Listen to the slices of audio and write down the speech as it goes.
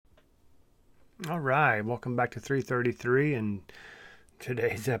All right, welcome back to 333, and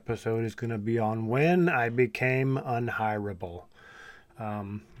today's episode is going to be on when I became unhireable.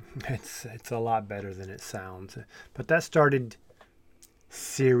 Um, it's a lot better than it sounds, but that started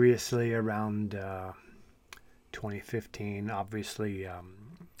seriously around 2015. Obviously,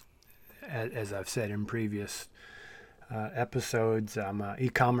 as I've said in previous episodes, I'm an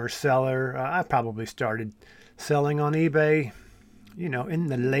e-commerce seller. I probably started selling on eBay in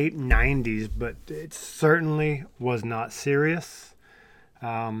the late 90s, but it certainly was not serious.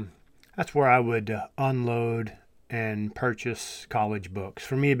 That's where I would unload and purchase college books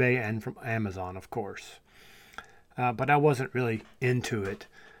from eBay and from Amazon, of course. But I wasn't really into it.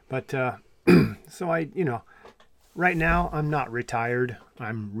 But so right now I'm not retired.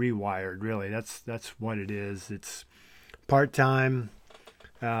 I'm rewired, really. That's what it is. It's part time.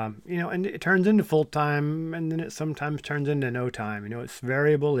 And it turns into full time, and then it sometimes turns into no time. It's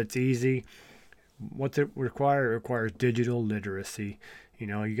variable, it's easy. What's it require? It requires digital literacy.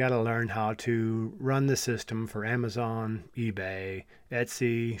 You got to learn how to run the system for Amazon, eBay,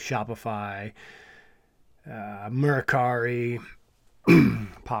 Etsy, Shopify, Mercari,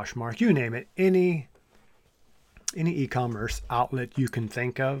 Poshmark, you name it. Any e-commerce outlet you can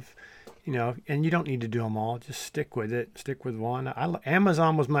think of, and you don't need to do them all. Just stick with it. Stick with one.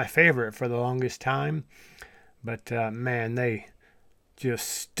 Amazon was my favorite for the longest time, but man, they just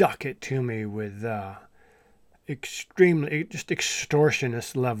stuck it to me with extremely, just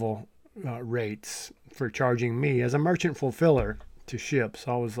extortionist level rates for charging me as a merchant fulfiller to ship.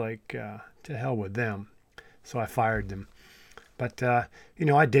 So I was like, to hell with them. So I fired them. But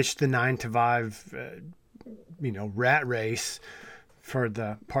I ditched the 9 to 5, rat race for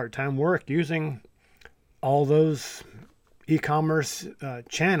the part-time work using all those e-commerce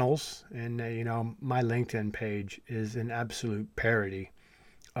channels. And my LinkedIn page is an absolute parody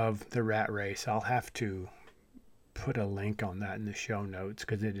of the rat race. I'll have to put a link on that in the show notes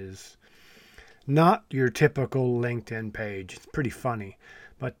because it is not your typical LinkedIn page. It's pretty funny.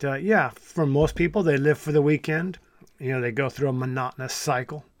 But yeah, for most people, they live for the weekend. They go through a monotonous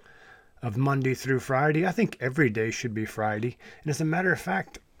cycle of Monday through Friday. I think every day should be Friday. And as a matter of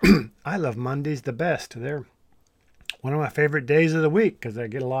fact, I love Mondays the best. They're one of my favorite days of the week because I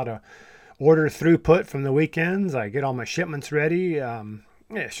get a lot of order throughput from the weekends. I get all my shipments ready. Yeah,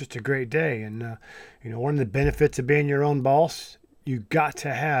 it's just a great day. And, one of the benefits of being your own boss, you got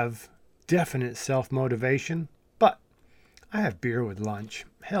to have definite self-motivation. But I have beer with lunch.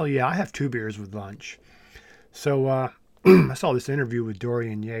 Hell yeah, I have 2 beers with lunch. So I saw this interview with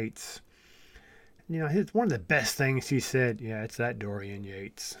Dorian Yates. One of the best things he said, yeah, it's that Dorian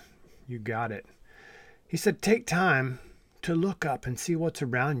Yates. You got it. He said, take time to look up and see what's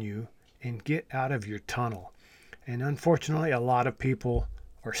around you and get out of your tunnel. And unfortunately, a lot of people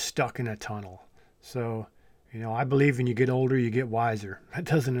are stuck in a tunnel. So, I believe when you get older, you get wiser. That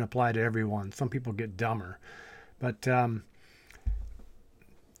doesn't apply to everyone. Some people get dumber. But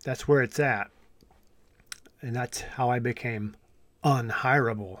that's where it's at. And that's how I became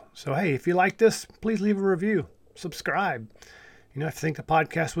unhireable. So, hey, if you like this, please leave a review. Subscribe. If you think the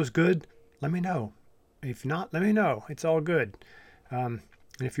podcast was good, let me know. If not, let me know. It's all good. And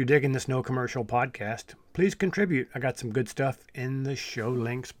if you're digging this no commercial podcast, please contribute. I got some good stuff in the show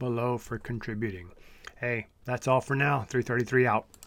links below for contributing. Hey, that's all for now. 333 out.